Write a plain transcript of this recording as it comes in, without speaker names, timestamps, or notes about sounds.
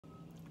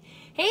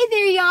Hey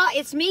there, y'all.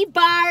 It's me,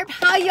 Barb.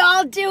 How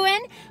y'all doing?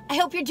 I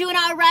hope you're doing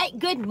all right.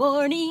 Good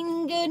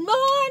morning. Good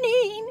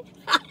morning.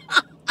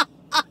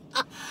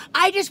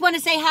 I just want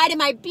to say hi to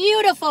my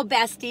beautiful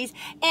besties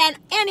and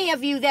any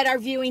of you that are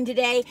viewing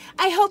today.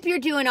 I hope you're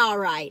doing all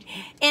right.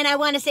 And I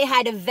want to say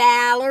hi to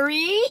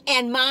Valerie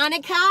and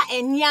Monica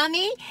and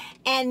Yummy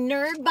and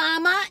Nerd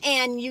Mama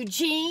and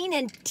Eugene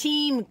and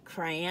Team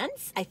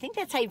Krantz. I think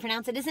that's how you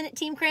pronounce it, isn't it,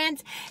 Team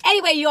Krantz?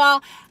 Anyway, you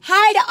all,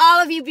 hi to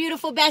all of you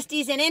beautiful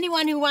besties and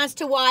anyone who wants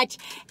to watch.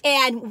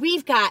 And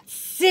we've got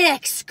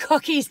 6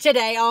 cookies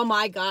today. Oh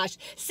my gosh,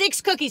 6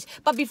 cookies.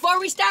 But before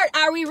we start,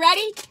 are we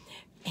ready?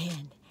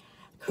 And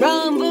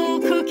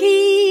Crumbl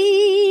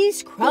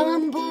Cookies,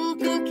 Crumbl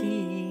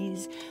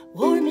Cookies,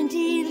 warm and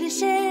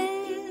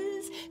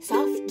delicious,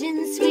 soft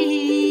and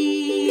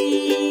sweet.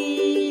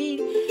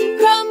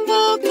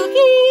 Crumbl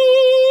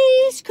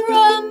Cookies,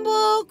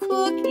 Crumbl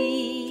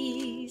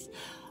Cookies,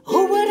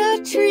 oh what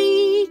a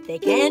treat, they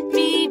can't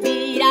be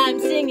beat. I'm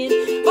singing,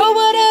 oh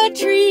what a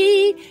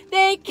treat,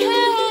 they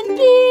can't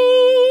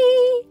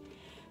be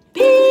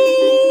beat.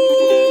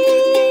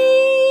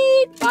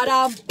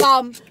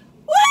 Ba-dum-bum.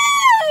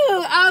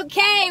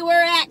 Okay,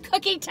 we're at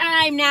cookie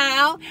time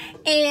now,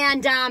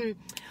 and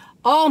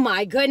oh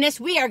my goodness,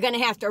 we are gonna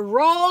have to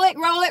roll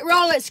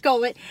it,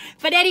 skull it.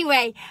 But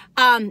anyway,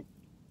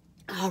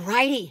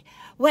 alrighty.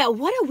 Well,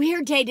 what a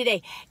weird day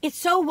today. It's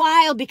so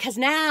wild because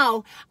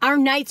now our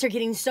nights are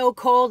getting so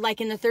cold,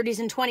 like in the 30s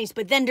and 20s,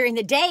 but then during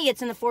the day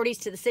it's in the 40s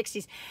to the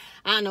 60s.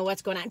 I don't know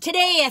what's going on.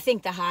 Today I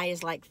think the high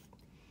is like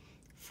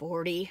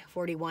 40,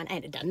 41,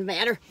 and it doesn't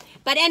matter.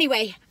 But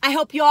anyway, I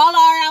hope you all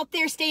are out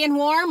there staying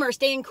warm or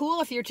staying cool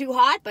if you're too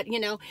hot, but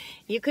you know,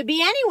 you could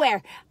be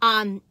anywhere.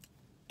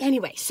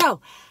 Anyway, so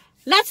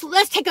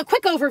let's take a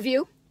quick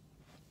overview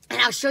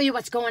and I'll show you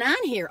what's going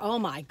on here. Oh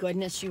my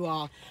goodness, you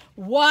all.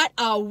 What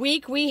a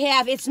week we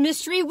have. It's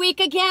mystery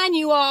week again,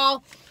 you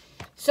all.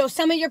 So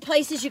some of your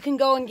places you can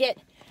go and get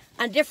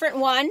a different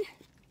one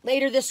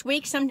later this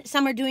week.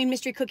 Some are doing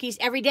mystery cookies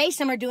every day.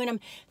 Some are doing them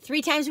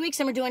 3 times a week.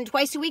 Some are doing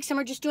twice a week. Some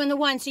are just doing the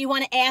one. So you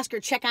want to ask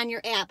or check on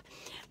your app.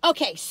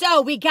 Okay,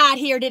 so we got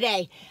here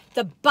today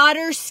the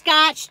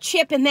Butterscotch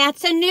Chip, and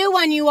that's a new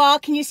one, you all.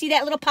 Can you see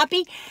that little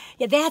puppy?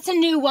 Yeah, that's a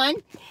new one.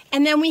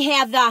 And then we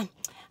have the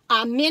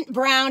mint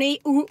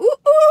brownie. Ooh, ooh,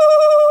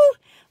 ooh.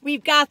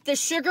 We've got the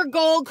sugar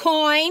gold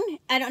coin.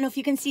 I don't know if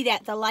you can see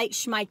that, the light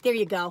schmike. There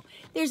you go.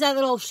 There's that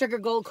little sugar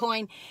gold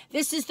coin.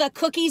 This is the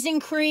cookies and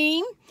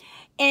cream.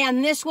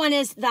 And this one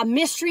is the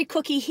mystery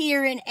cookie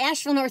here in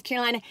Asheville, North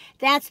Carolina.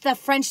 That's the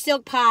French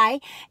silk pie.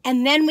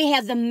 And then we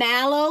have the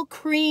Mallow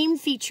cream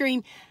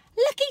featuring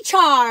Lucky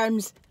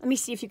Charms. Let me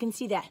see if you can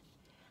see that.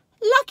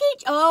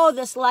 Oh,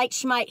 this light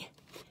schmite.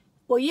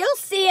 Well, you'll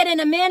see it in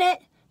a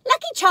minute.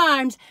 Lucky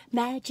Charms,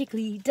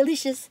 magically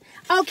delicious.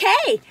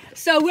 Okay,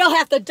 so we'll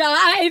have to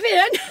dive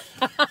in.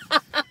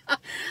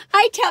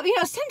 I tell you,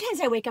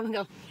 sometimes I wake up and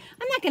go,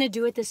 I'm not going to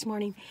do it this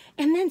morning.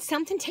 And then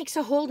something takes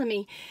a hold of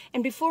me.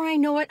 And before I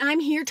know it, I'm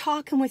here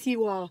talking with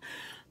you all.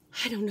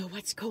 I don't know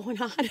what's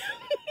going on.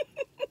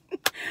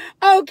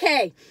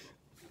 Okay.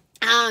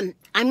 I'm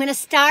going to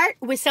start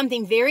with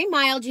something very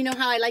mild. You know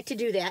how I like to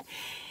do that.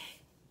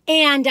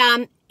 And,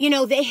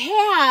 they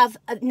have,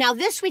 now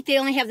this week they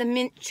only have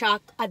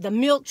the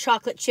milk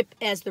chocolate chip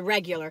as the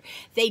regular.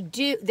 They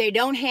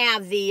don't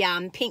have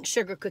the pink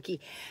sugar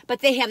cookie, but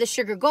they have the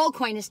sugar gold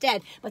coin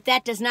instead. But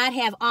that does not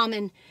have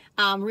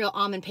real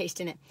almond paste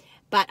in it.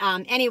 But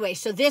anyway,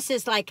 so this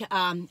is like,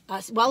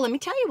 well, let me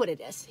tell you what it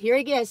is. Here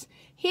it is.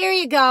 Here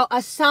you go.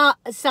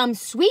 Some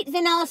sweet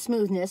vanilla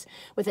smoothness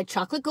with a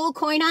chocolate gold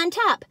coin on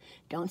top.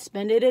 Don't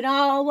spend it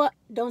all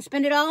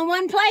in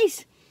one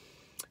place.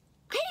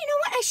 You know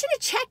what? I should have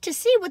checked to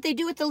see what they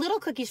do with the little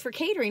cookies for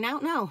catering. I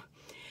don't know.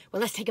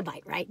 Well, let's take a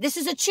bite, right? This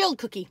is a chilled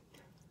cookie.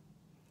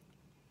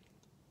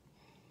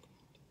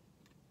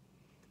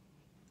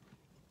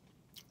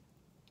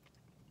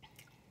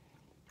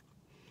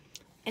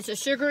 It's a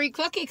sugary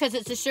cookie because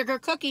it's a sugar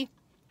cookie.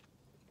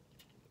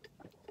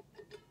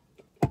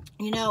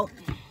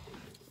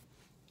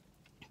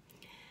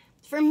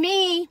 For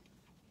me,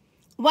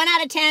 1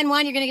 out of 10,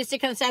 you're going to get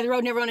sick on the side of the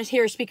road, never want to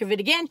hear or speak of it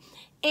again.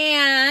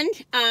 And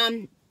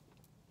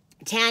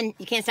 10,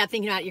 you can't stop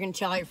thinking about it. You're going to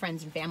tell all your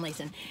friends and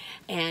families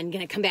and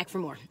going to come back for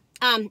more.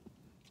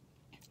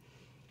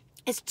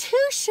 It's too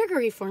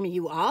sugary for me,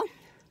 you all.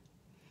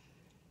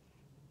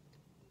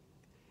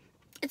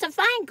 It's a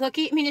fine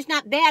cookie. I mean, it's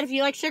not bad if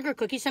you like sugar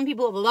cookies. Some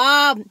people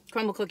love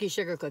Crumbl Cookies,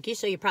 sugar cookies,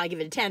 so you probably give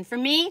it a 10. For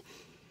me,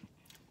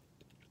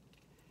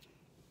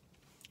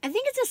 I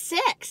think it's a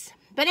 6.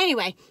 But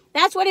anyway,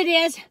 that's what it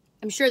is.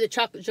 I'm sure the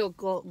chocolate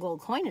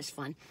gold coin is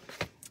fun.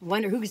 I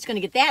wonder who's going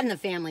to get that in the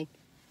family.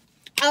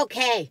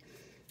 Okay.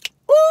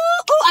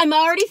 Ooh, I'm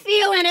already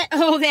feeling it.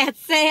 Oh, that's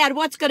sad.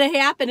 What's going to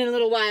happen in a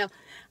little while?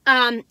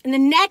 And the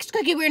next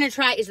cookie we're going to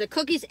try is the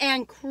cookies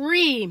and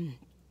cream.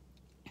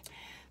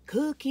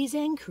 Cookies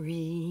and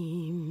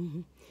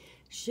cream.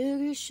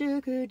 Sugar,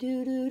 sugar,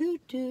 do.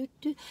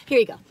 Here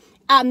you go.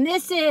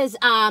 This is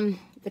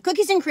the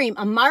cookies and cream,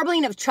 a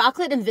marbling of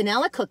chocolate and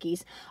vanilla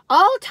cookies,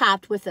 all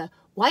topped with a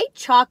white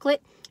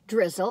chocolate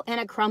drizzle, and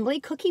a crumbly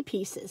cookie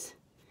pieces.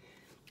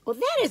 Well,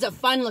 that is a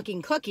fun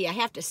looking cookie, I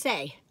have to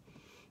say.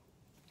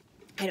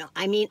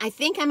 I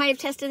think I might have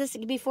tested this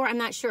before. I'm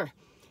not sure.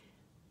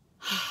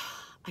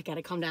 I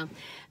gotta calm down.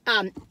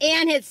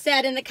 Anne had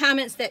said in the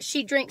comments that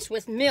she drinks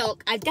with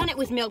milk. I've done it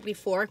with milk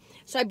before,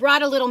 so I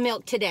brought a little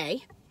milk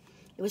today.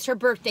 It was her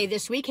birthday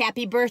this week.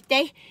 Happy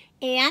birthday,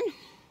 Anne.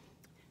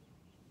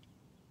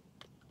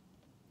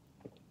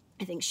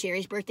 I think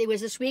Sherry's birthday was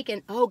this week,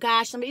 and oh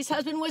gosh, somebody's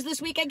husband was this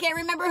week. I can't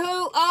remember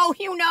who. Oh,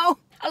 you know.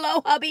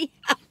 Hello, hubby.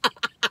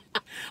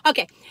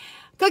 Okay,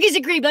 cookies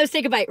and cream. Let's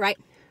take a bite, right?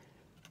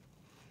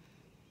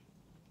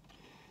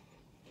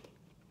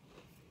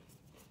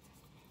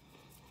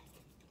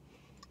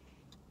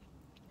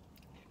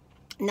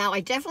 Now,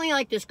 I definitely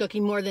like this cookie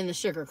more than the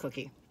sugar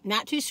cookie.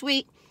 Not too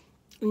sweet.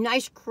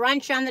 Nice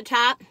crunch on the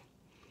top.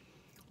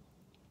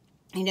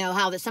 You know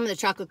how some of the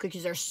chocolate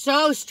cookies are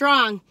so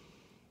strong.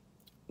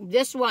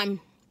 This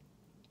one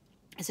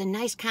is a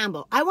nice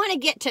combo. I want to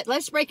get to,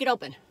 let's break it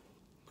open.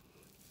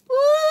 Woo!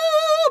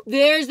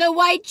 There's the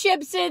white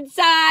chips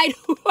inside.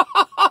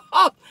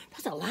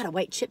 That's a lot of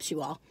white chips,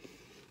 you all.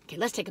 Okay,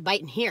 let's take a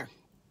bite in here.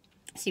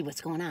 See what's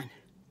going on.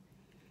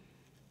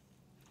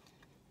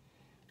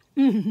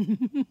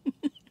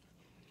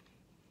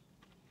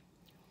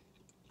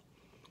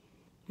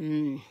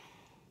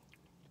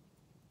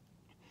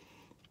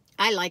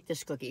 I like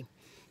this cookie.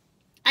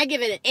 I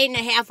give it an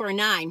 8.5 or a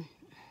 9.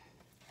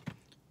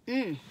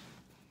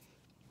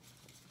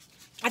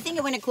 I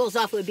think when it cools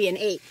off, it would be an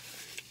 8.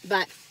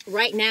 But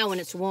right now, when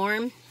it's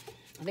warm,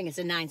 I think it's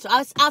a 9. So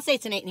I'll say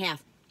it's an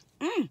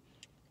 8.5.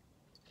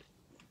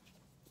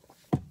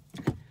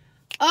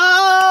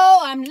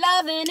 Oh, I'm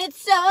loving it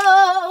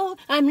so.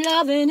 I'm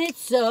loving it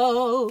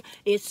so.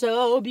 It's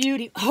so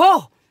beautiful.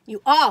 Oh,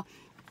 you all.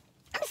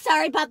 I'm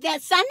sorry about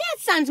that sun. That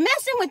sun's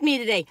messing with me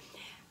today.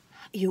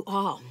 You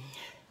all.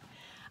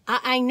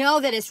 I know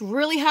that it's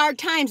really hard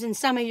times in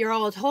some of your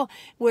old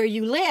where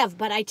you live,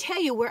 but I tell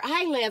you, where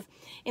I live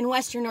in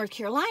Western North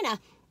Carolina,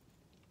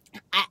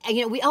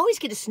 we always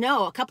get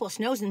a couple of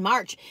snows in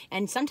March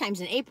and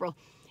sometimes in April.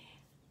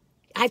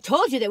 I've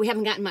told you that we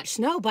haven't gotten much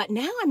snow, but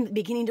now I'm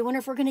beginning to wonder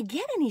if we're going to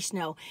get any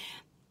snow.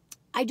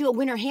 I do a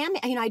winter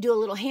hammock, I do a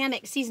little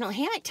seasonal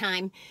hammock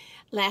time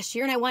last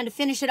year, and I wanted to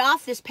finish it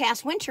off this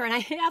past winter, and I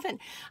haven't.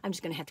 I'm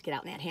just going to have to get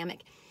out in that hammock.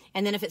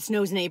 And then if it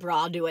snows in April,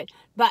 I'll do it.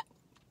 But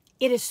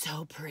it is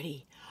so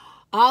pretty.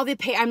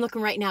 I'm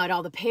looking right now at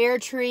all the pear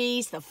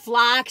trees, the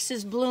phlox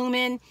is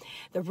blooming,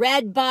 the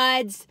red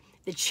buds,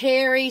 the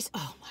cherries.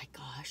 Oh my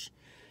gosh.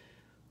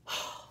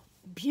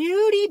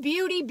 Beauty,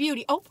 beauty,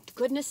 beauty. Oh,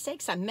 goodness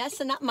sakes, I'm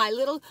messing up my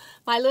little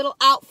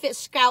outfit,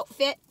 scout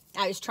fit.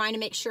 I was trying to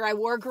make sure I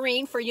wore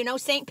green for,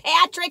 St.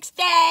 Patrick's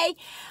Day.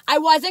 I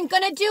wasn't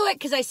going to do it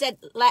because I said,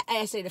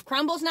 if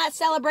Crumbl's not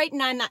celebrating,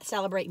 I'm not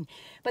celebrating.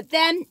 But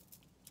then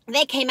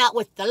they came out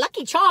with the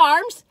Lucky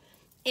Charms,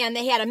 and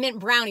they had a mint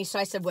brownie, so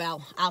I said,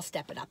 well, I'll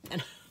step it up.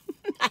 And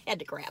I had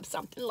to grab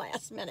something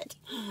last minute.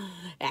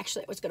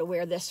 Actually, I was going to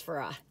wear this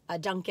for a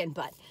Dunkin',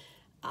 but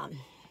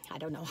I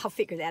don't know. I'll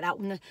figure that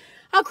out.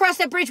 I'll cross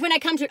that bridge when I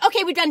come to it.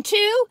 Okay, we've done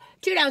two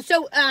down.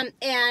 So, and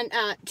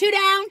 2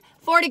 down,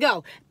 4 to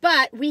go.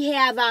 But we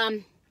have,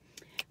 boop,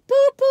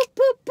 boop,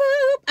 boop,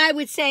 boop. I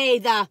would say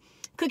the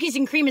cookies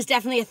and cream is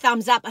definitely a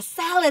thumbs up, a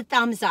solid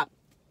thumbs up.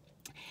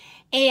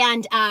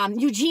 And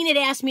Eugene had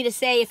asked me to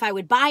say if I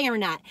would buy or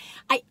not.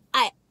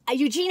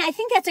 Eugene, I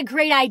think that's a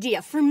great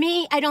idea. For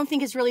me, I don't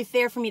think it's really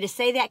fair for me to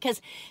say that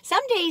because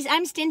some days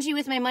I'm stingy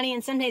with my money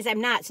and some days I'm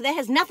not. So that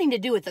has nothing to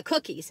do with the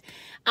cookies.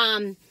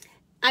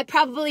 I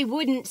probably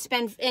wouldn't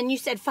spend, and you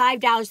said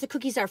 $5. The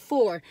cookies are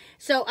 $4.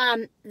 So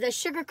the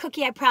sugar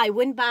cookie I probably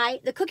wouldn't buy.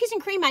 The cookies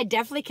and cream I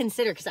definitely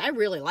consider because I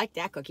really like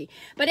that cookie.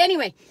 But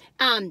anyway,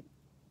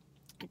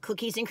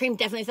 cookies and cream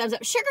definitely thumbs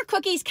up. Sugar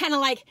cookies kind of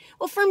like,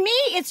 well, for me,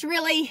 it's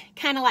really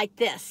kind of like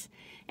this.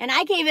 And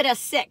I gave it a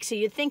 6, so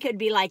you'd think it would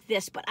be like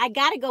this, but I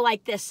got to go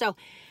like this, so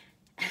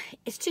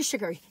it's too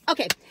sugary.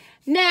 Okay,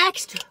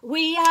 next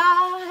we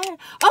are,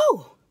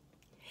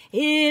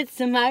 it's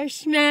a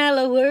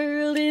marshmallow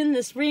world in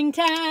the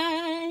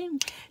springtime.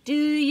 Do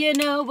you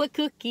know what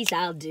cookies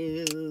I'll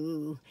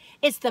do?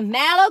 It's the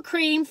Mallow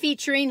cream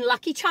featuring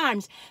Lucky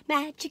Charms.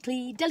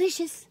 Magically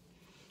delicious.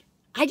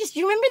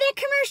 You remember that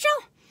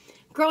commercial?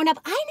 Growing up,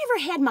 I never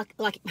had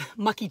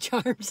Lucky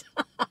Charms.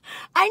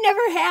 I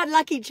never had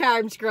Lucky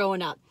Charms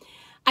growing up.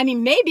 I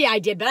mean, maybe I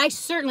did, but I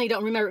certainly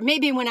don't remember.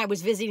 Maybe when I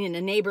was visiting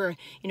a neighbor,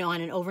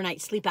 on an overnight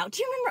sleep out.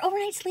 Do you remember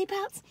overnight sleep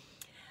outs?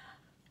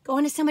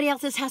 Going to somebody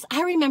else's house.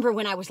 I remember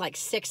when I was like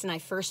 6 and I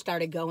first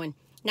started going.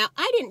 Now,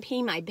 I didn't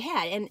pee my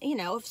bed, and,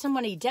 if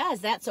somebody does,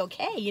 that's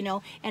okay,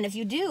 And if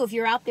you do, if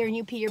you're out there and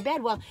you pee your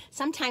bed, well,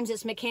 sometimes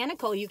it's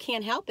mechanical. You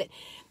can't help it.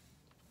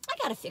 I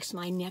got to fix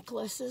my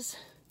necklaces.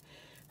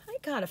 I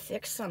gotta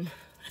fix them.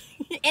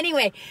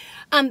 Anyway,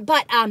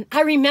 but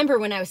I remember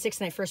when I was 6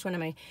 and I first went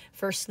on my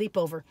first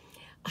sleepover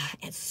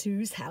at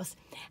Sue's house.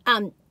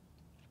 And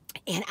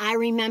I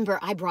remember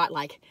I brought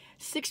like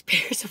 6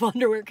 pairs of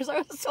underwear because I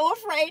was so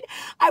afraid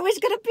I was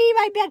going to pee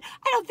my bed.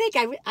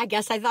 I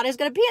guess I thought I was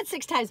going to pee it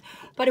 6 times,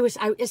 but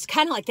it's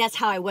kind of like that's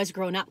how I was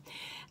growing up.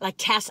 Like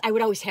tests, I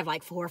would always have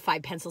like 4 or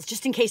 5 pencils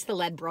just in case the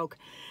lead broke.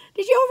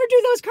 Did you ever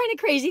do those kind of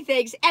crazy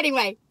things?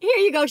 Anyway, here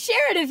you go.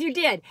 Share it if you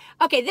did.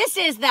 Okay, this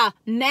is the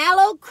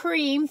Mallow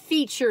Creme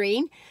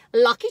featuring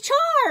Lucky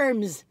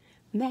Charms.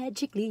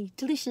 Magically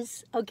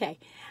delicious. Okay.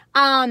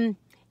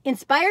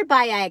 Inspired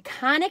by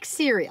iconic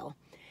cereal.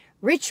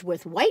 Rich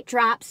with white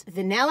drops,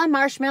 vanilla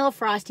marshmallow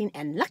frosting,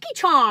 and Lucky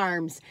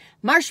Charms.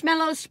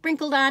 Marshmallows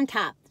sprinkled on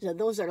top. So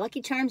those are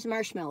Lucky Charms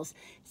marshmallows.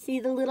 See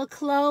the little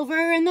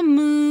clover and the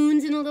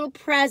moons and a little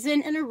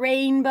present and a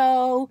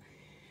rainbow.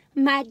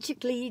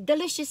 Magically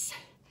delicious.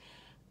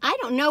 I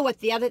don't know what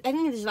the other, I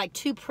think there's like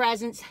 2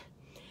 presents.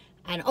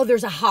 Oh,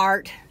 there's a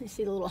heart. You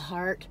see the little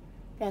heart?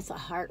 That's a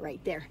heart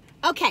right there.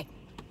 Okay.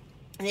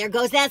 There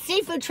goes that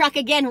seafood truck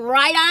again,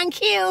 right on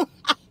cue.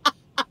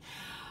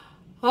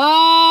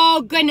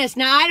 Oh, goodness.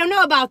 Now, I don't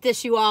know about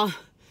this, you all,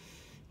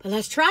 but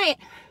let's try it.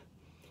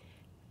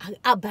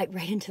 I'll bite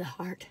right into the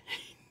heart.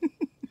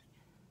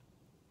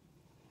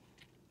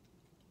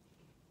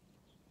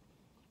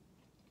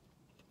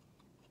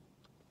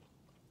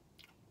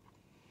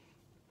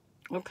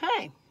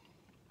 Okay.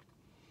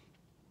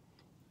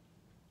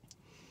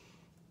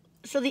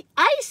 So the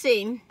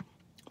icing,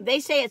 they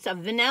say it's a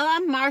vanilla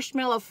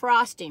marshmallow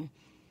frosting.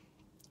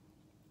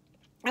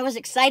 I was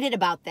excited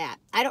about that.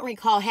 I don't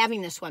recall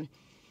having this one.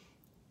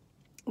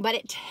 But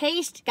it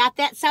got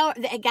that sour,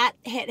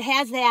 it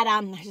has that,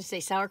 I should say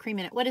sour cream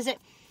in it. What is it?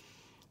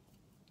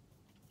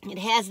 It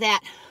has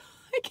that,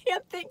 I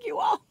can't think, you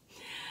all.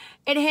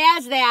 It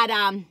has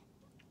that,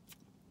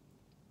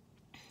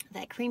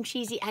 that cream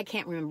cheesy, I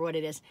can't remember what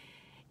it is.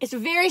 It's a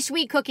very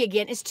sweet cookie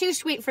again. It's too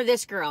sweet for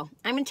this girl.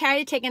 I'm going to try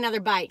to take another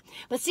bite.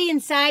 But see,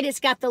 inside it's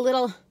got the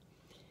little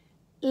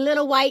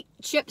white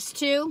chips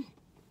too.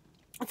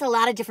 It's a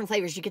lot of different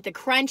flavors. You get the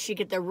crunch, you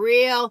get the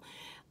real,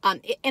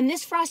 and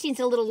this frosting's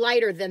a little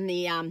lighter than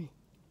the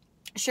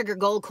sugar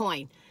gold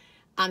coin.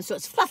 So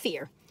it's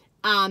fluffier.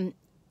 I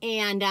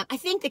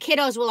think the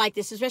kiddos will like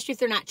this, especially if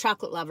they're not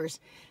chocolate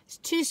lovers. It's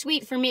too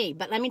sweet for me,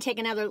 but let me take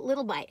another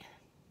little bite.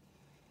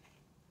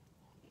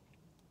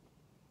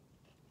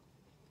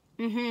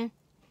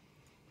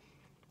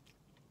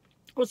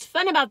 What's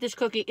fun about this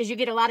cookie is you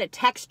get a lot of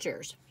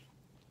textures.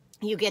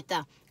 You get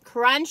the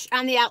crunch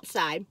on the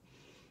outside,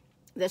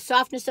 the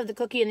softness of the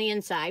cookie on the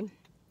inside,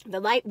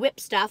 the light whipped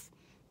stuff,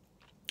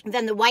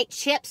 then the white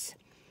chips,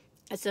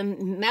 it's a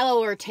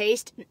mellower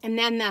taste, and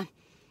then the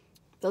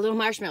little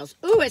marshmallows.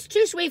 Ooh, it's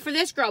too sweet for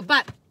this girl,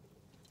 but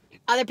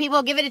other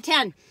people give it a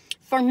 10.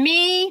 For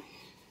me,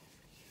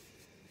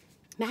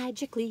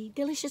 magically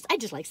delicious. I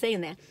just like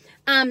saying that.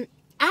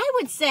 I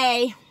would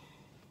say,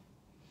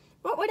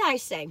 what would I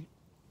say?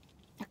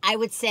 I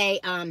would say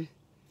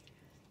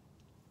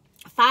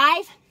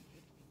 5.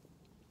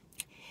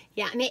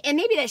 Yeah, and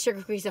maybe that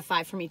sugar cookie's a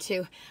 5 for me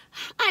too.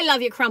 I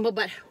love you, Crumbl,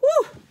 but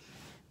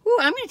whoo,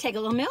 I'm going to take a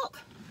little milk.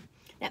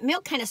 That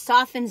milk kind of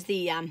softens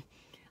the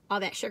all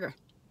that sugar.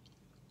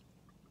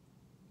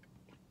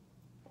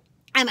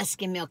 I'm a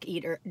skim milk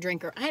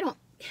drinker.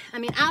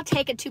 I'll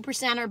take a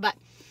 2%er, but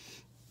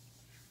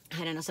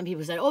I don't know. Some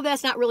people said, "Oh,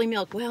 that's not really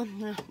milk." Well,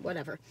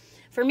 whatever.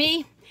 For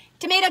me,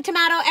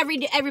 tomato.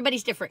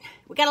 Everybody's different.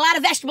 We got a lot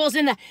of vegetables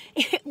in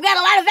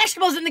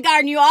the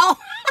garden, you all.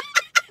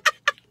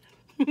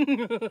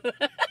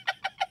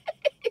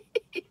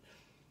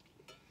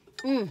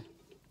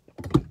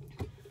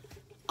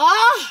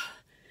 Oh,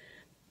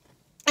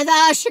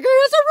 the sugar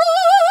is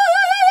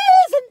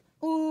a-rising.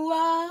 Ooh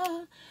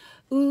ah,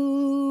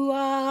 ooh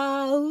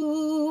ah,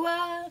 ooh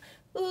ah,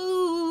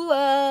 ooh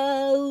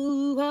ah,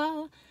 ooh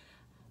ah.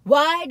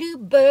 Why do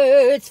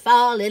birds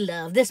fall in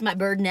love? This is my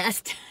bird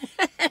nest.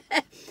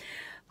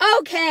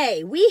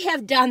 Okay, we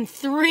have done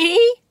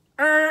 3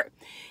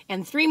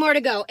 and 3 more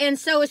to go. And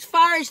so as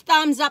far as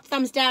thumbs up,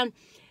 thumbs down,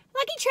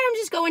 Lucky Charms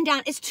is going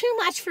down. It's too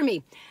much for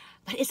me,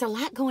 but it's a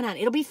lot going on.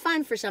 It'll be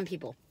fun for some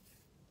people.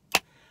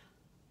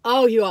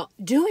 Oh, you all,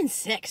 doing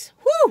 6.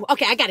 Whoo!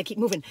 Okay, I got to keep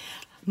moving.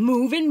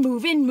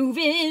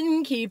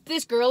 Moving. Keep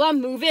this girl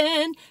on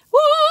moving.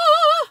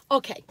 Whoa!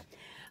 Okay.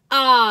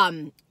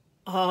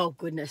 Oh,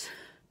 goodness.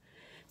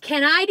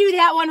 Can I do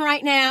that one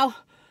right now?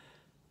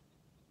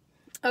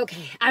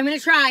 Okay, I'm going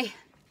to try.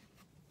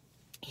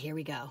 Here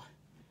we go.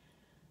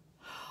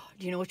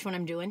 Do you know which one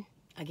I'm doing?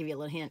 I'll give you a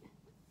little hint.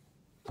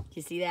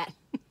 You see that?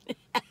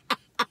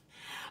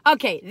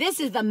 Okay, this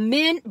is the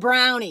mint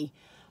brownie.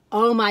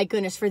 Oh my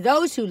goodness. For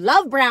those who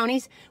love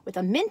brownies with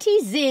a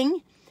minty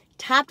zing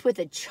topped with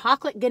a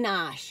chocolate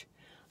ganache.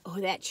 Oh,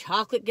 that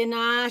chocolate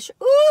ganache.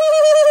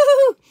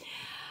 Ooh!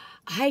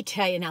 I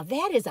tell you now,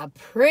 that is a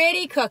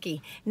pretty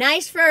cookie.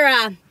 Nice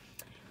for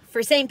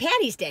St.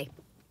 Patty's Day.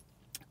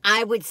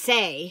 I would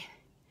say,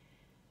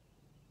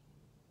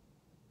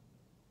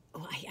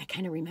 oh, I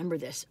kind of remember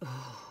this.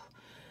 Oh,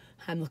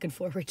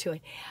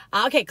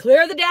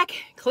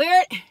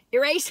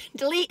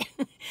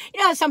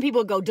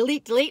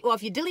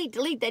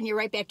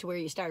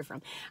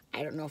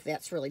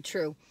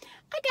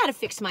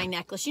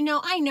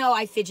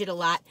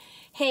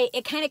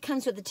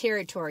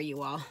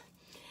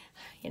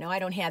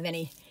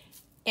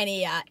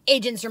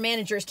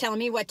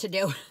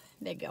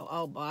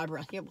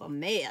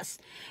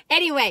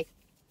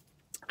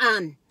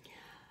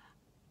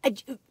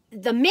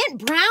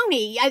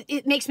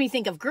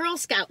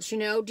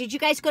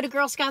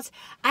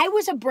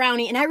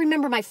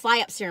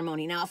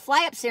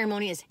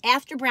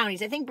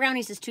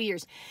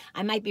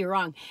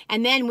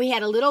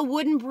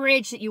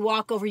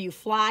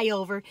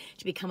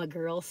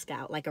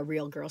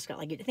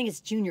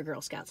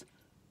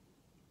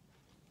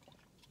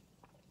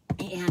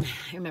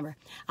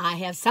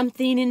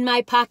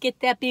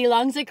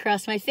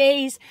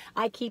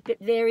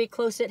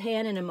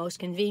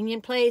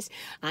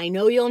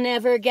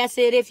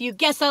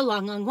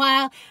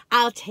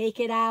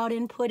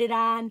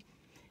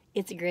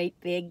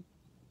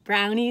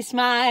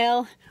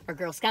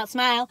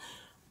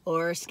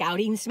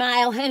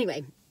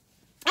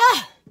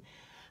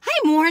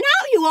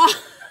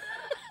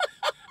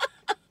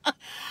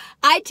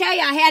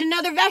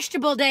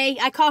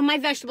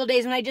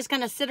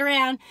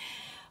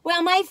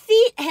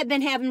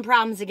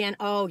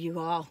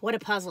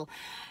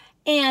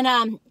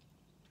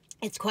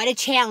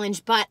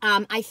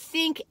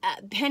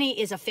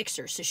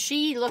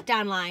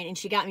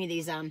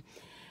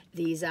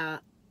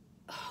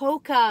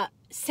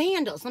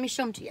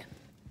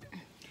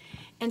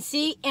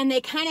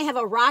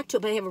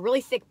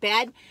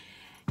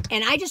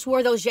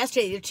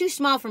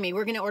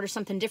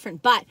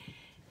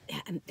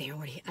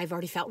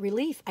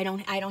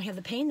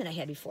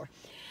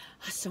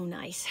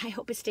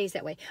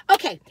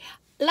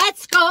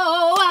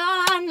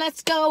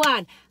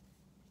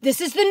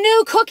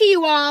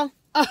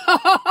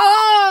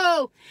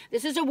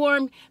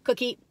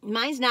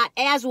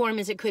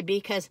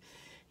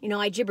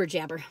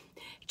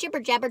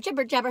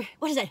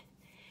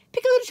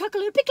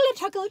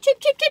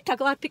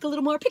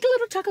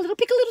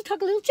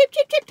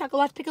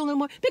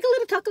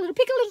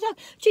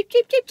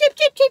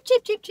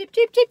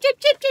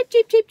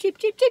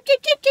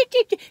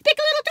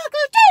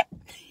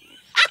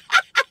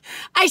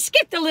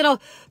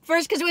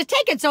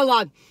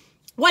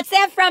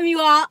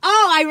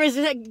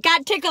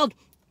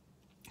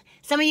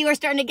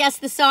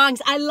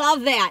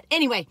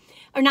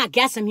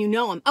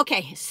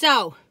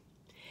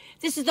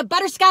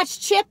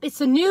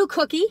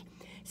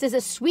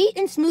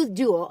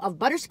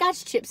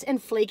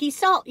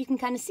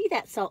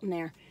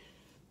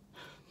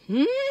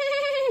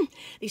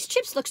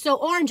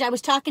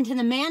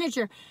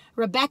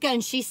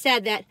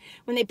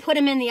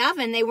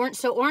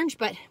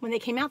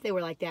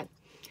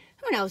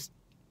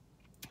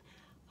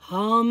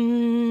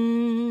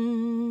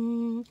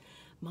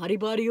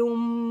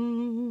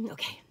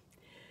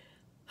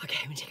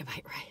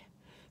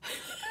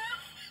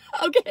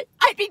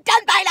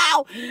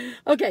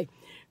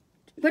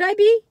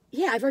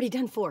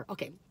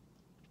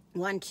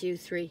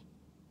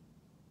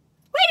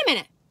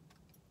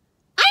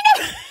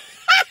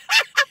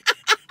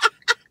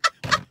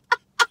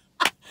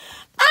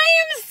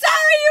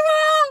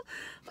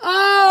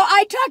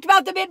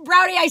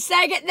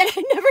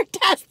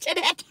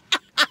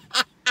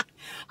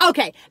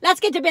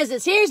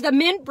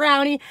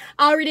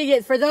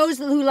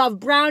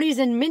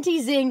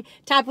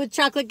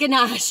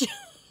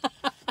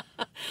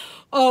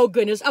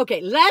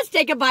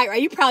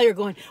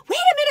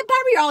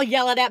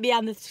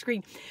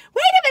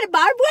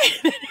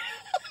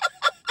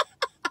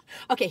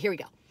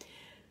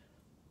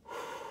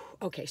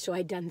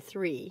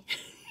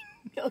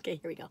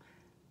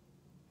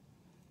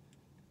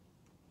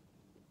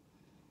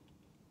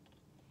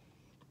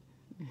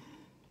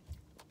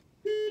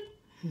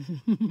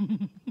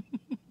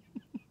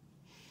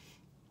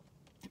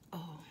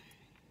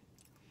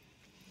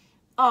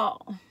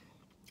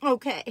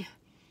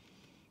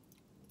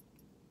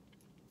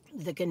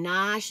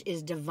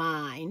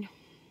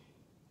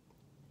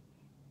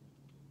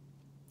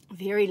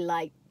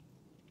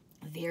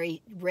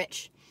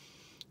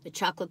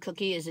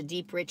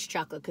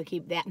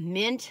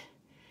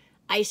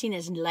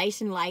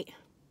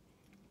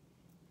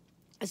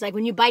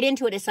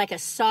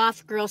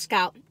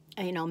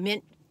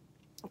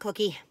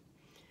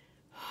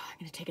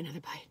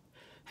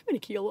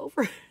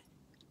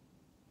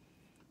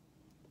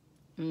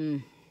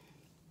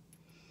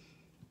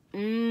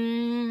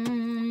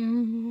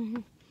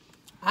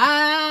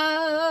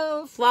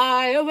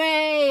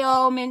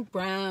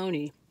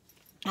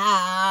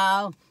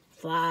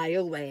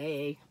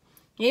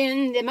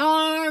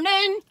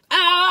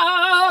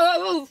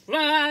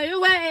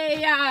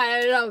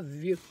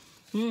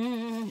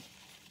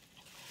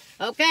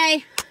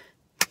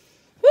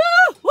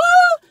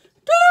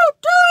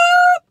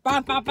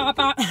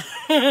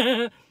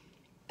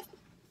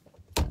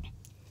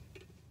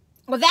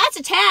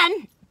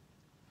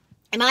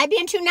 Am I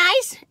being too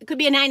nice? It could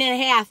be a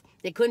 9.5.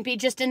 It couldn't be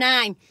just a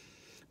 9.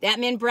 That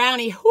mint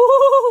brownie,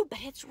 whoo, but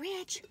it's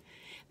rich.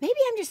 Maybe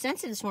I'm just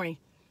sensitive this morning.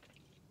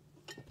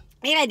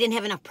 Maybe I didn't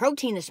have enough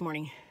protein this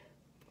morning.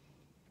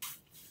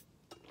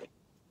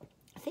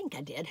 I think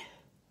I did.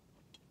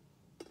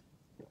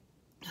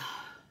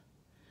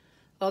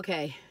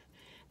 Okay,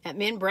 that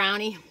mint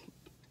brownie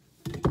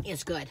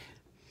is good.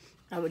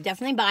 I would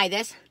definitely buy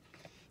this,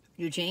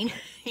 Eugene.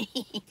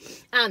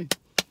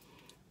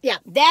 Yeah,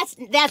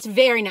 that's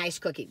very nice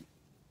cookie.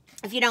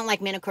 If you don't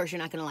like mint, of course, you're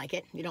not going to like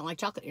it. If you don't like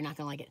chocolate, you're not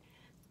going to like it.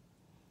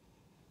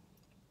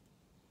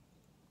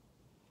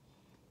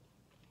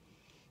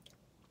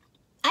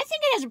 I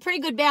think it has a pretty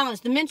good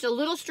balance. The mint's a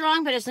little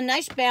strong, but it's a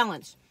nice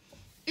balance.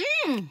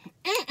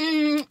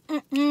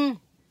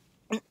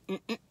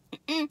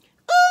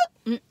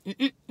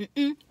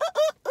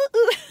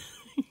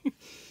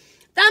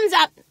 Thumbs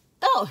up.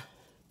 Oh,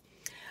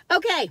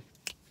 okay.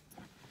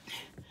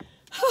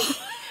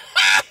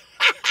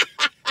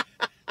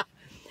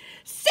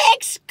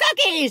 6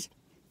 cookies.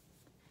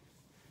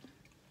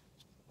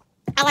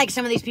 I like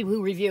some of these people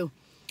who review.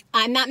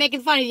 I'm not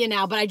making fun of you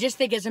now, but I just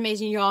think it's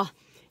amazing, y'all.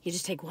 You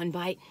just take one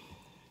bite.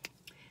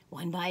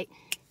 One bite.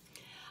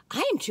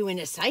 I am too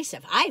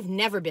indecisive. I've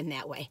never been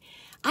that way.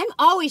 I'm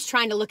always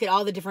trying to look at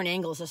all the different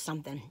angles of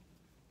something.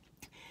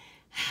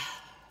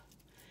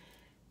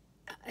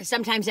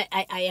 Sometimes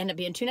I end up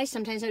being too nice.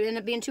 Sometimes I end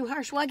up being too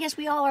harsh. Well, I guess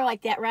we all are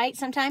like that, right?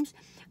 Sometimes.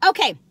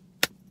 Okay.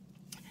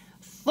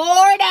 4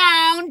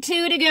 down,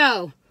 2 to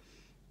go.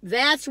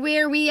 That's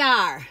where we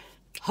are.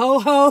 Ho,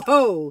 ho,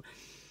 ho.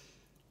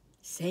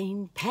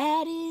 St.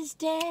 Patty's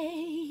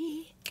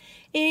Day.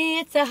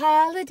 It's a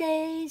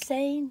holiday.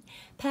 St.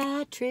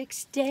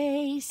 Patrick's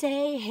Day.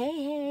 Say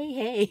hey,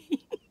 hey,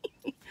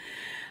 hey.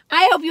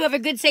 I hope you have a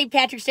good St.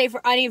 Patrick's Day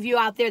for any of you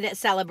out there that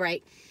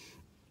celebrate.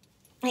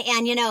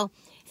 And, you know,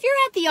 if you're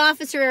at the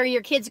office or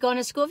your kids going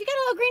to school, if you got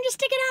a little green, just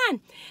stick it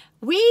on.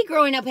 We,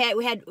 growing up,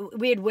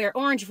 we'd wear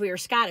orange if we were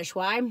Scottish.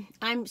 Well,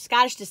 I'm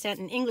Scottish descent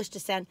and English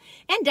descent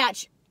and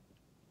Dutch.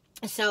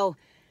 So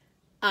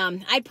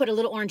I'd put a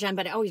little orange on,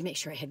 but I always make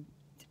sure I had,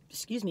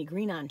 excuse me,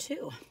 green on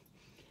too.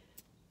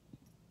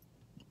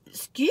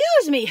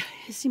 Excuse me.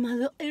 You see my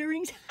little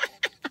earrings?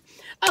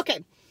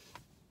 Okay.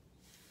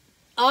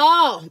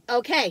 Oh,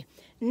 okay.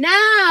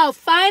 Now,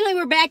 finally,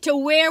 we're back to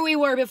where we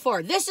were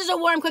before. This is a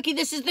warm cookie.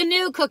 This is the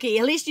new cookie.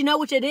 At least you know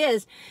which it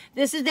is.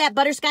 This is that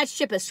Butterscotch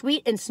Chip, a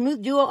sweet and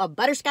smooth duo of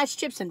butterscotch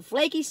chips and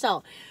flaky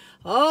salt.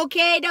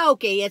 Okay,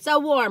 dokie. It's a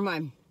warm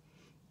one.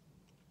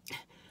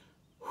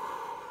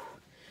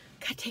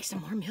 Gotta take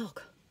some more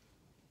milk.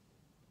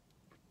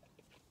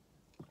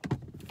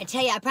 I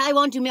tell you, I probably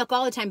won't do milk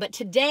all the time, but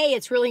today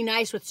it's really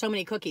nice with so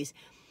many cookies.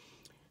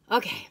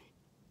 Okay.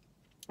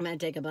 I'm gonna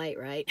take a bite,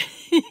 right?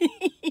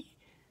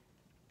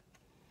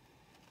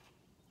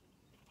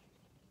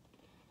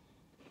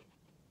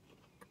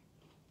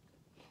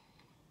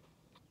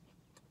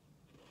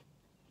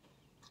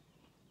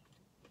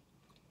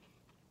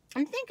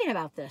 I'm thinking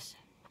about this.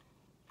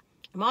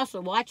 I'm also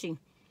watching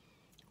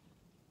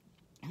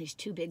these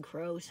 2 big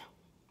crows.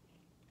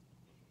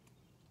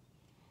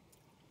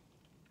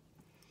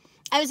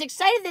 I was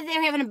excited that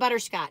they're having a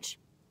butterscotch.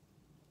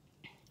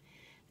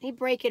 Let me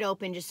break it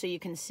open just so you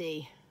can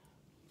see.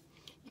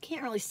 You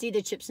can't really see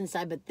the chips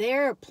inside, but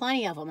there are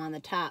plenty of them on the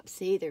top.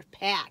 See, they're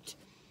packed.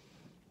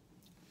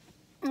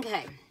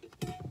 Okay.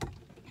 I'm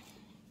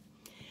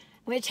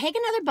going to take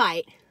another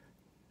bite.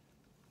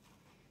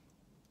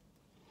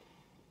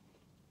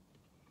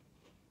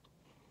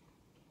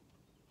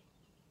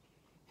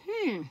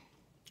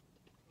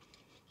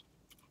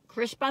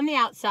 Crisp on the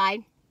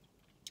outside,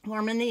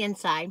 warm on the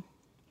inside.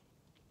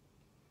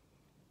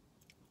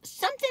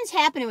 Something's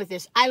happening with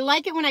this. I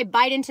like it when I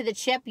bite into the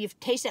chip. You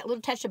taste that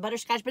little touch of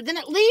butterscotch, but then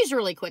it leaves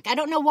really quick. I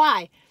don't know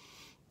why.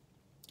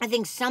 I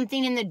think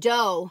something in the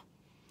dough,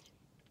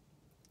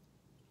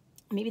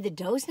 maybe the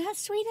dough's not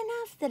sweet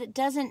enough that it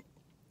doesn't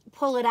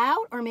pull it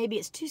out, or maybe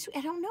it's too sweet.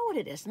 I don't know what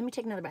it is. Let me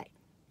take another bite.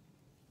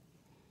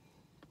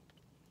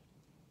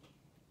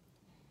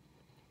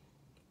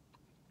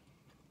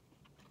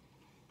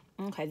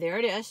 Okay, there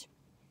it is.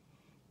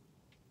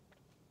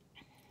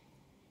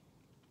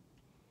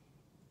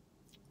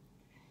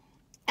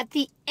 At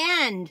the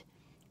end,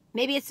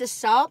 maybe it's the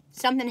salt.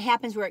 Something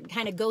happens where it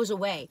kind of goes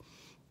away.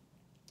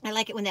 I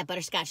like it when that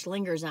butterscotch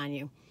lingers on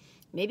you.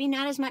 Maybe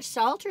not as much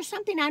salt or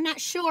something. I'm not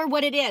sure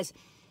what it is.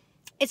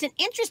 It's an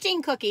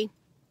interesting cookie.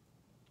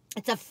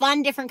 It's a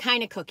fun, different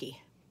kind of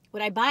cookie.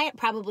 Would I buy it?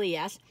 Probably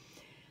yes.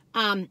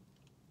 1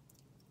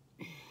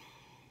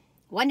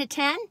 to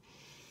 10.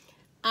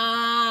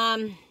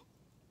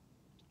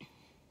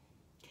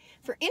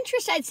 For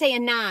interest, I'd say a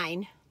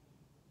 9.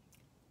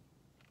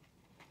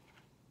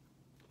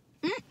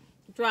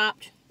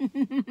 Dropped.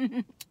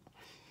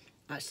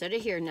 I set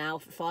it here now.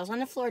 If it falls on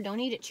the floor, don't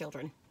eat it,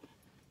 children.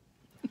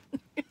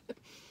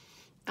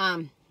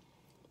 When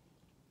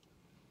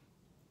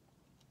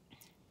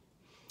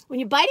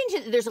you bite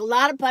into it, there's a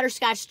lot of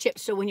butterscotch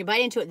chips, so when you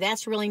bite into it,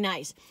 that's really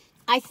nice.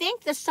 I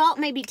think the salt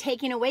may be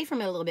taking away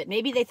from it a little bit.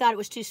 Maybe they thought it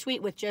was too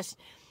sweet with just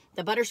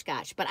the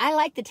butterscotch, but I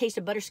like the taste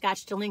of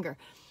butterscotch to linger.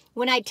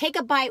 When I take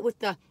a bite with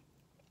the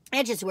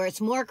edges where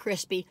it's more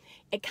crispy,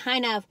 it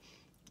kind of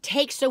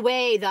takes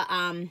away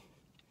the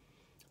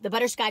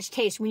butterscotch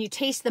taste. When you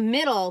taste the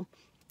middle,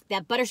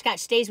 that butterscotch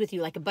stays with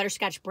you like a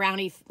butterscotch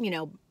brownie, you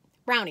know,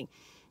 brownie.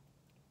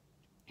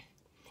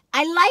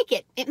 I like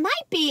it. It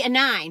might be a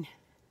 9.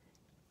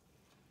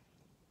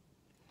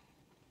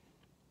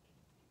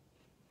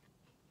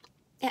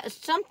 Yeah,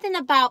 something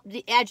about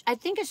the edge. I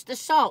think it's the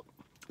salt.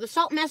 The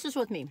salt messes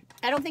with me.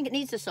 I don't think it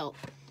needs the salt.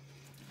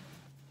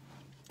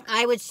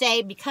 I would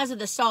say because of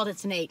the salt,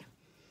 it's an 8.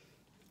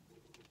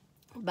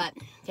 But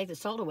take the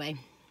salt away,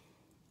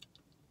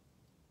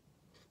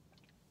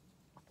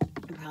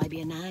 it'd probably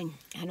be a 9.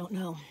 I don't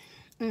know.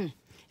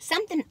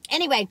 Something,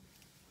 anyway,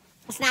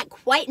 it's not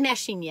quite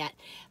meshing yet,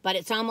 but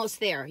it's almost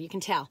there. You can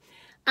tell.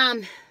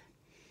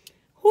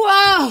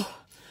 Whoa!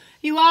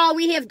 You all,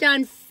 we have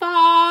done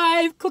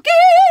 5 cookies.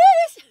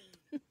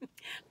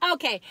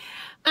 Okay.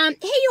 Hey,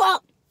 you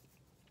all.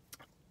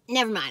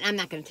 Never mind. I'm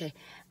not going to tell you.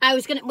 I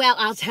was going to, well,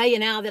 I'll tell you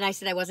now that I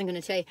said I wasn't going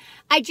to tell you.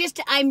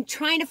 I'm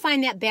trying to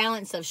find that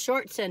balance of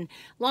shorts and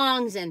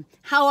longs, and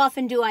how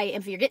often do I,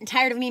 if you're getting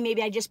tired of me,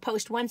 maybe I just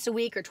post once a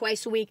week or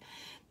twice a week.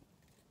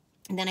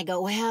 And then I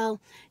go,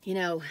 well, you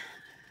know,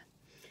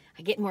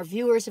 I get more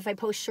viewers if I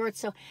post shorts.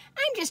 So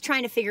I'm just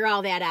trying to figure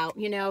all that out,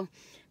 you know.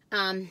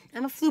 I'm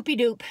a floopy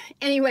doop.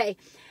 Anyway,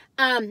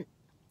 and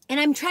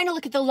I'm trying to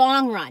look at the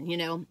long run, you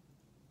know.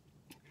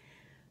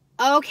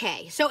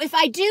 Okay, so if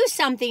I do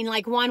something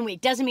like one week,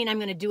 doesn't mean I'm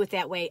going to do it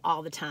that way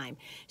all the time.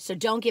 So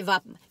don't give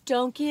up.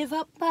 Don't give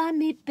up on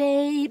me,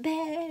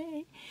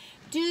 baby.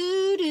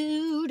 Do,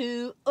 do,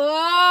 do.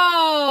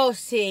 Oh,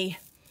 see.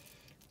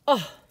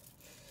 Oh,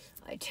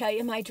 I tell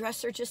you, my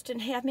dresser just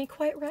didn't have me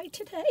quite right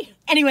today.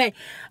 Anyway,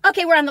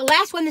 okay, we're on the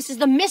last one. This is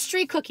the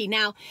mystery cookie.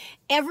 Now,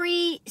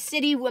 every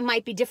city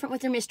might be different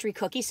with their mystery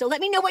cookie. So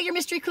let me know what your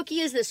mystery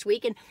cookie is this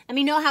week, and let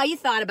me know how you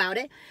thought about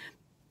it.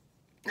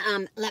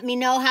 Let me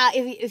know how,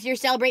 if you're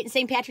celebrating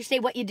St. Patrick's Day,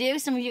 what you do.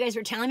 Some of you guys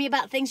were telling me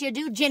about things you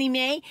do. Jenny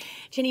May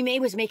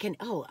was making,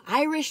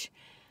 Irish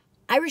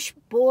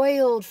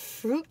boiled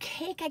fruit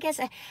cake, I guess.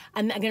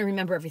 I'm not going to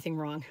remember everything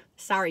wrong.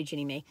 Sorry,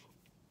 Jenny May.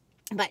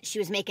 But she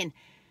was making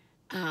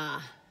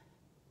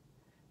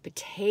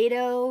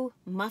potato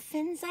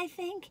muffins, I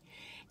think,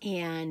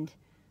 and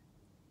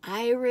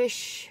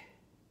Irish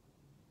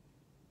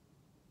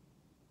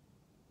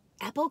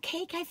apple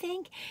cake, I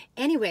think.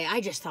 Anyway,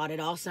 I just thought it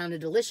all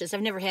sounded delicious.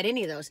 I've never had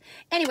any of those.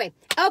 Anyway,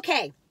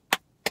 okay.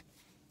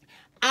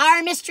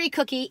 Our mystery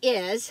cookie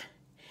is,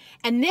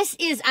 and this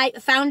is, I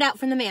found out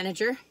from the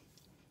manager,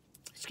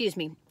 excuse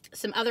me,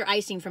 some other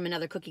icing from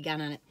another cookie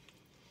got on it.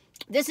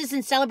 This is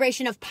in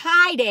celebration of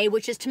Pie Day,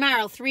 which is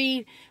tomorrow,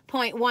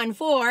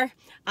 3.14.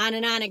 On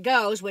and on it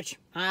goes, which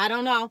I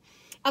don't know.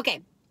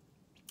 Okay.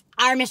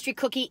 Our mystery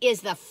cookie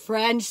is the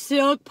French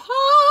silk pie.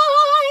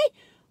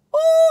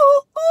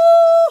 Ooh,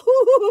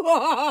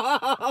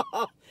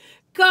 ooh.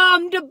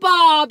 Come to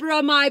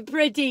Barbara, my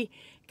pretty.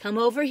 Come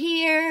over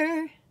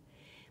here,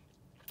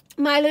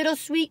 my little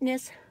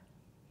sweetness.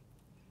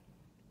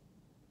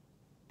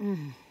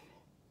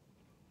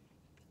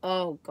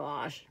 Oh,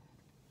 gosh.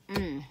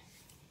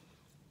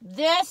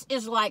 This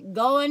is like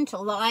going to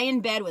lie in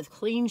bed with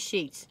clean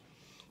sheets.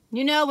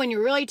 You know, when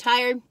you're really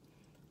tired,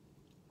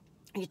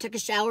 you took a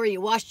shower,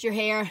 you washed your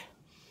hair,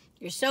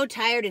 you're so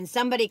tired, and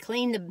somebody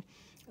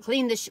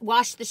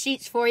washed the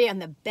sheets for you,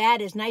 and the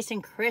bed is nice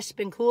and crisp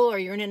and cool, or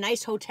you're in a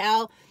nice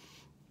hotel.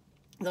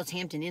 Those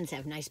Hampton Inns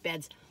have nice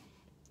beds.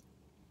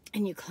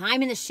 And you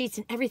climb in the sheets,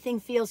 and everything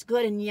feels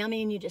good and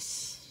yummy, and you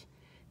just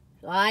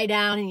lie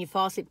down and you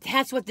fall asleep.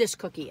 That's what this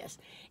cookie is.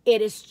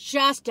 It is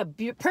just a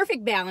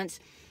perfect balance.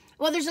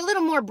 Well, there's a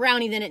little more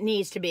brownie than it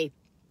needs to be.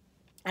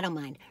 I don't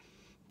mind.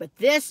 But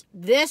this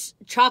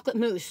chocolate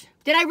mousse,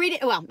 did I read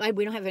it? Well,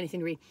 we don't have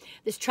anything to read.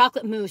 This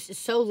chocolate mousse is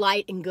so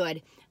light and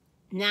good.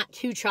 Not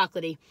too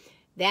chocolatey.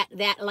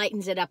 That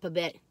lightens it up a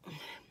bit.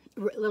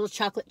 Little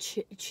chocolate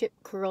chip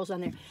curls on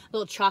there.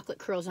 Little chocolate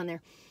curls on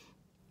there.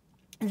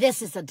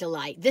 This is a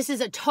delight. This is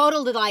a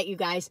total delight, you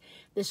guys.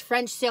 This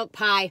French silk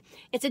pie.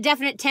 It's a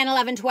definite 10,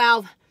 11,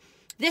 12.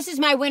 This is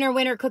my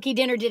winner cookie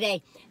dinner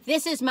today.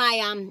 This is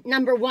my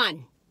number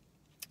 1.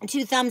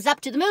 2 thumbs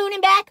up to the moon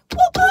and back. Woo,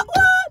 woo,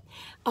 woo.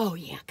 Oh,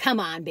 yeah. Come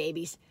on,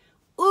 babies.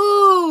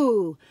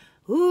 Ooh.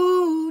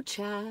 Ooh,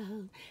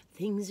 child.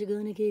 Things are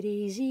going to get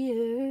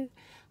easier.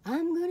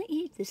 I'm going to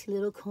eat this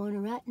little corner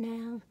right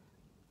now.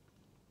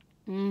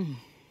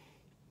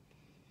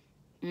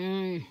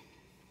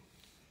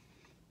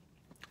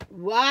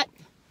 What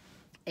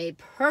a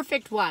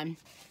perfect one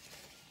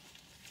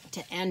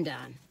to end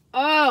on.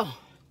 Oh,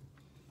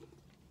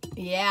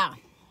 yeah.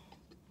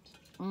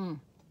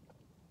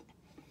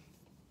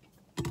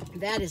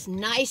 That is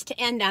nice to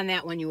end on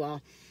that one, you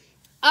all.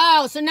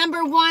 Oh, so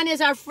number 1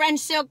 is our French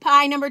silk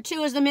pie. Number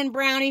 2 is the mint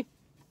brownie.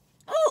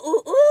 Ooh,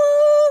 ooh,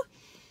 ooh.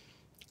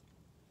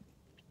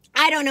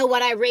 I don't know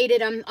what I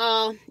rated them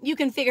all. You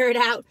can figure it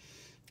out.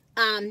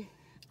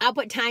 I'll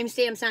put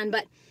timestamps on,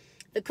 but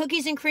the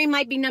cookies and cream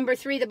might be number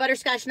 3, the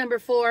butterscotch number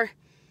 4.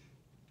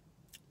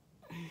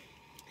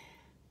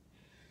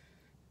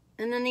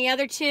 And then the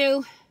other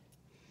two,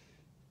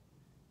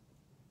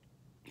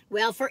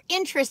 well, for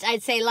interest,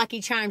 I'd say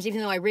Lucky Charms,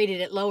 even though I rated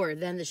it lower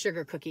than the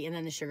sugar cookie and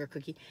then the sugar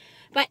cookie.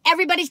 But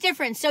everybody's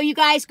different. So you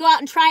guys go out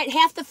and try it.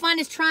 Half the fun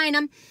is trying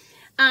them.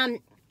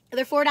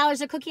 They're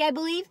 $4 a cookie, I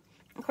believe.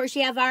 Of course,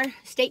 you have our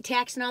state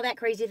tax and all that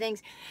crazy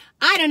things.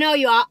 I don't know,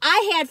 you all.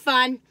 I had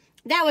fun.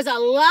 That was a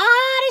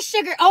lot of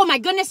sugar. Oh, my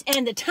goodness.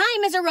 And the time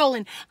is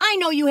a-rolling. I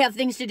know you have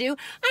things to do.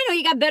 I know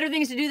you got better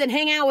things to do than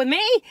hang out with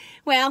me.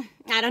 Well,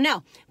 I don't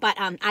know. But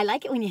I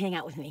like it when you hang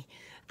out with me.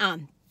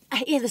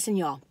 Hey, listen,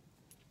 y'all.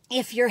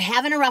 If you're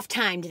having a rough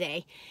time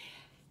today,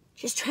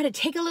 just try to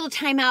take a little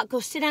time out, go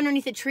sit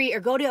underneath a tree or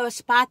go to a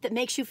spot that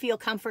makes you feel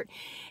comfort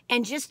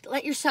and just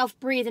let yourself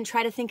breathe and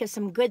try to think of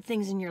some good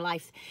things in your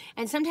life.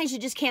 And sometimes you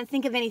just can't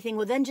think of anything.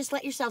 Well, then just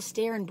let yourself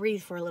stare and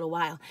breathe for a little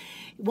while.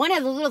 One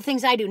of the little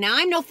things I do, now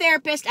I'm no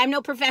therapist, I'm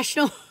no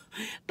professional,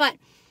 but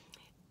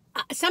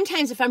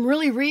sometimes if I'm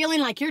really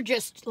reeling, like you're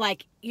just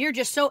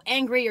so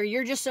angry or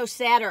you're just so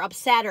sad or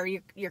upset or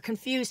you're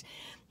confused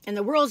and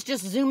the world's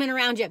just zooming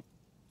around you,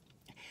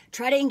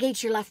 try to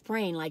engage your left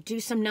brain, like do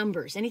some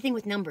numbers, anything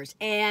with numbers,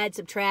 add,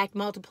 subtract,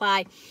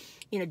 multiply,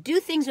 do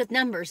things with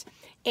numbers,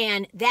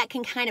 and that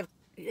can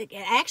it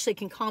actually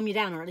can calm you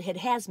down, or it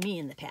has me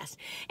in the past.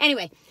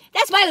 Anyway,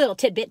 that's my little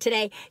tidbit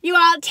today. You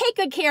all take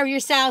good care of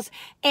yourselves,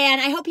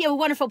 and I hope you have a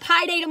wonderful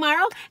Pie Day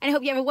tomorrow, and I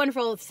hope you have a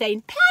wonderful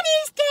St.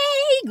 Patty's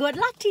Day. Good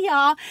luck to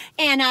y'all,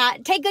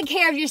 and take good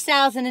care of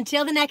yourselves, and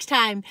until the next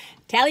time,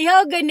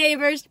 tally-ho, good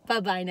neighbors.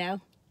 Bye-bye now.